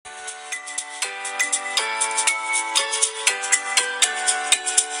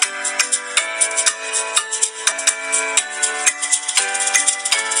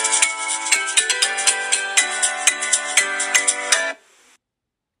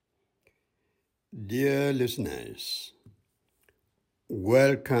Dear listeners,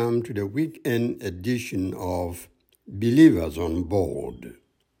 welcome to the weekend edition of Believers on Board.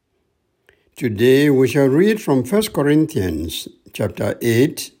 Today we shall read from 1 Corinthians chapter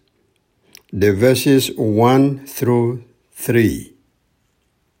 8, the verses 1 through 3.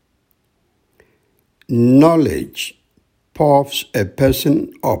 Knowledge puffs a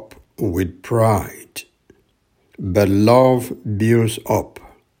person up with pride, but love builds up.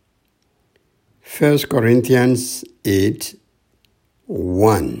 1 Corinthians 8,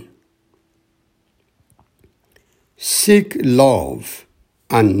 1. Seek love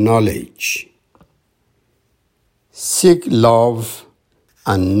and knowledge. Seek love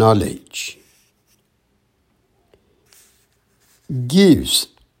and knowledge. Gifts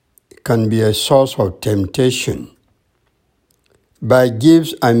can be a source of temptation. By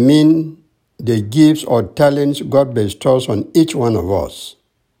gifts, I mean the gifts or talents God bestows on each one of us.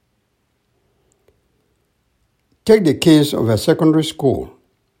 Take the case of a secondary school.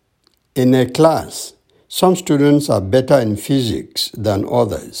 In a class, some students are better in physics than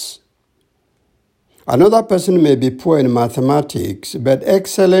others. Another person may be poor in mathematics but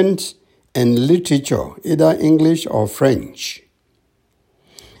excellent in literature, either English or French.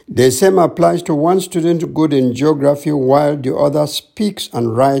 The same applies to one student good in geography while the other speaks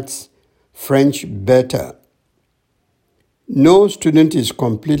and writes French better. No student is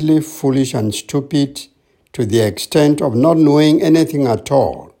completely foolish and stupid to the extent of not knowing anything at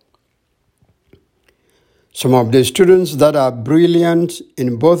all. Some of the students that are brilliant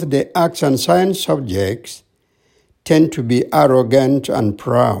in both the arts and science subjects tend to be arrogant and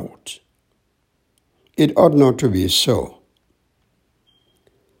proud. It ought not to be so.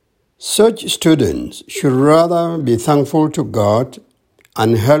 Such students should rather be thankful to God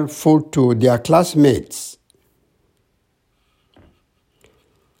and helpful to their classmates.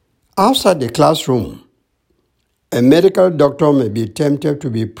 Outside the classroom, a medical doctor may be tempted to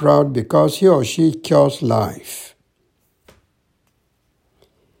be proud because he or she cures life.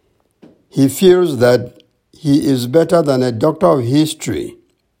 He feels that he is better than a doctor of history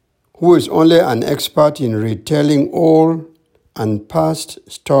who is only an expert in retelling old and past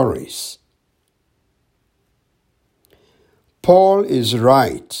stories. Paul is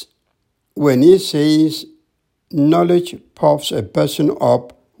right when he says knowledge puffs a person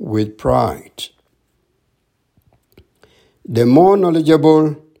up with pride. The more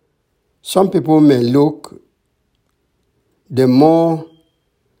knowledgeable some people may look, the more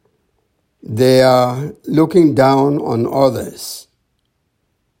they are looking down on others.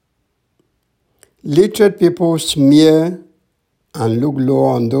 Literate people smear and look low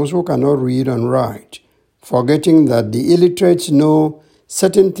on those who cannot read and write, forgetting that the illiterates know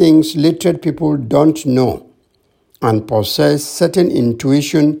certain things literate people don't know and possess certain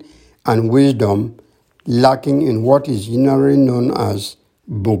intuition and wisdom lacking in what is generally known as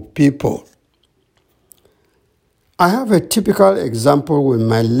book people. I have a typical example with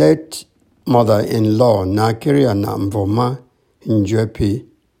my late mother-in-law, Nakiria Namvoma Njepi.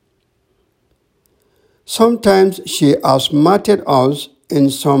 Sometimes she outsmarted us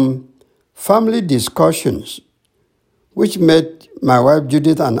in some family discussions, which made my wife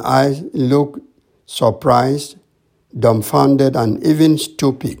Judith and I look surprised, dumbfounded, and even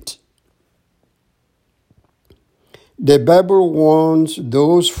stupid. The Bible warns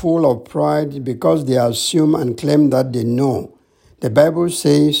those full of pride because they assume and claim that they know. The Bible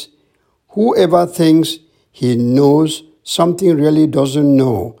says, whoever thinks he knows something really doesn't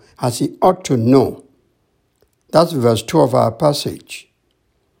know as he ought to know. That's verse 2 of our passage.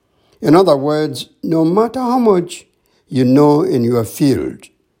 In other words, no matter how much you know in your field,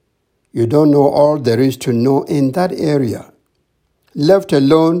 you don't know all there is to know in that area, left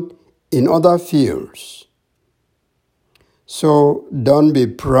alone in other fields. So don't be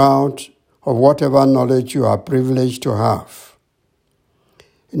proud of whatever knowledge you are privileged to have.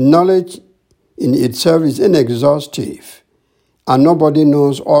 Knowledge in itself is inexhaustive, and nobody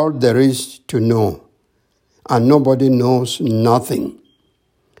knows all there is to know, and nobody knows nothing.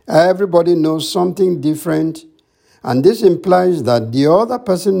 Everybody knows something different, and this implies that the other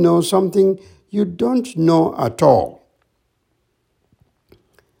person knows something you don't know at all.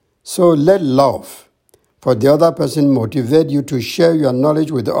 So let love for the other person motivate you to share your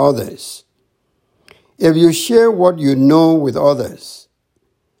knowledge with others. If you share what you know with others,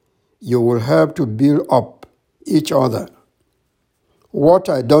 you will help to build up each other. What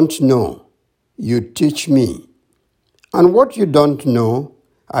I don't know, you teach me. And what you don't know,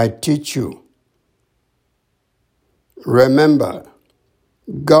 I teach you. Remember,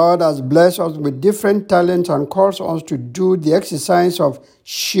 God has blessed us with different talents and calls us to do the exercise of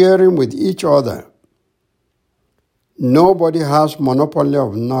sharing with each other. Nobody has monopoly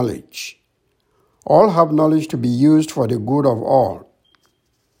of knowledge. All have knowledge to be used for the good of all.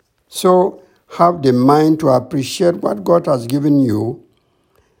 So have the mind to appreciate what God has given you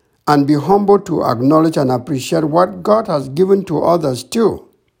and be humble to acknowledge and appreciate what God has given to others too.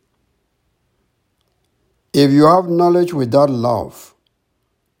 If you have knowledge without love,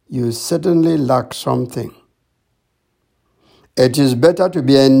 you certainly lack something. It is better to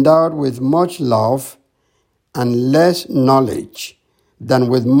be endowed with much love and less knowledge than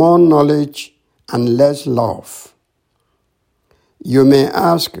with more knowledge and less love. You may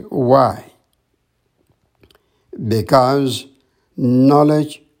ask why. Because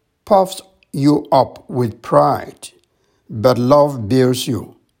knowledge puffs you up with pride, but love builds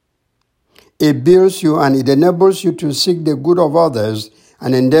you. It builds you and it enables you to seek the good of others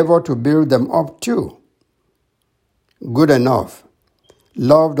and endeavor to build them up too. Good enough.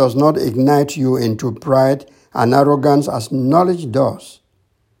 Love does not ignite you into pride and arrogance as knowledge does.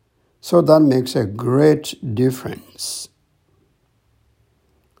 So that makes a great difference.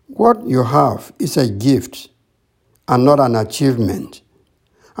 What you have is a gift and not an achievement.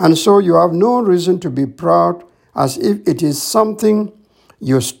 And so you have no reason to be proud as if it is something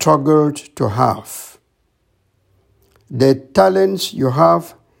you struggled to have. The talents you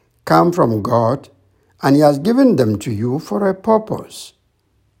have come from God, and He has given them to you for a purpose.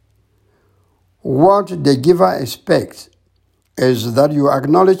 What the giver expects is that you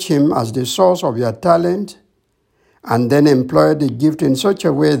acknowledge Him as the source of your talent and then employ the gift in such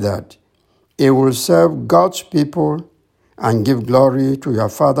a way that it will serve God's people and give glory to your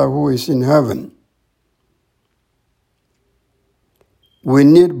Father who is in heaven. We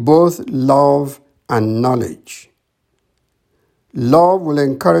need both love and knowledge. Love will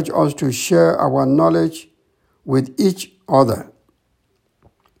encourage us to share our knowledge with each other.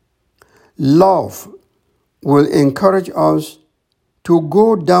 Love will encourage us to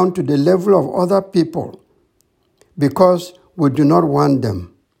go down to the level of other people because we do not want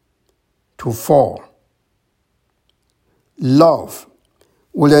them to fall. Love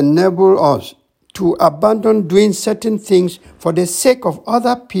will enable us to abandon doing certain things for the sake of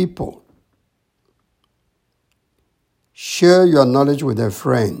other people. Share your knowledge with a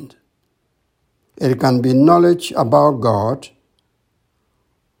friend. It can be knowledge about God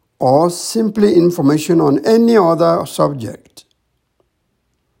or simply information on any other subject.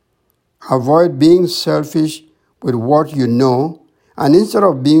 Avoid being selfish with what you know, and instead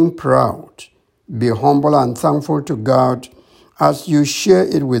of being proud, be humble and thankful to God as you share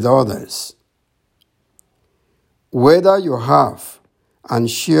it with others. Whether you have and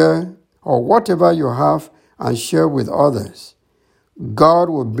share, or whatever you have and share with others, God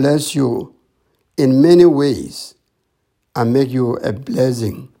will bless you in many ways and make you a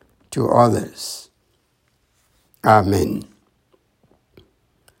blessing to others. Amen.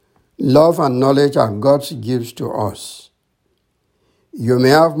 Love and knowledge are God's gifts to us. You may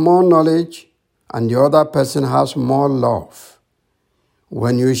have more knowledge and the other person has more love.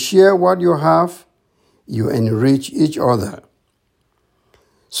 When you share what you have, you enrich each other.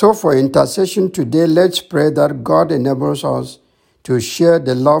 So for intercession today, let's pray that God enables us to share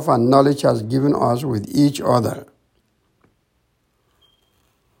the love and knowledge He has given us with each other.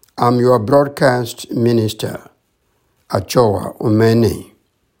 I'm your broadcast minister, Achoa Umeni.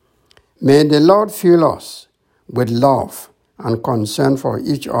 May the Lord fill us with love and concern for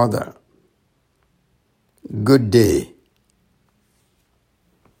each other. Good day.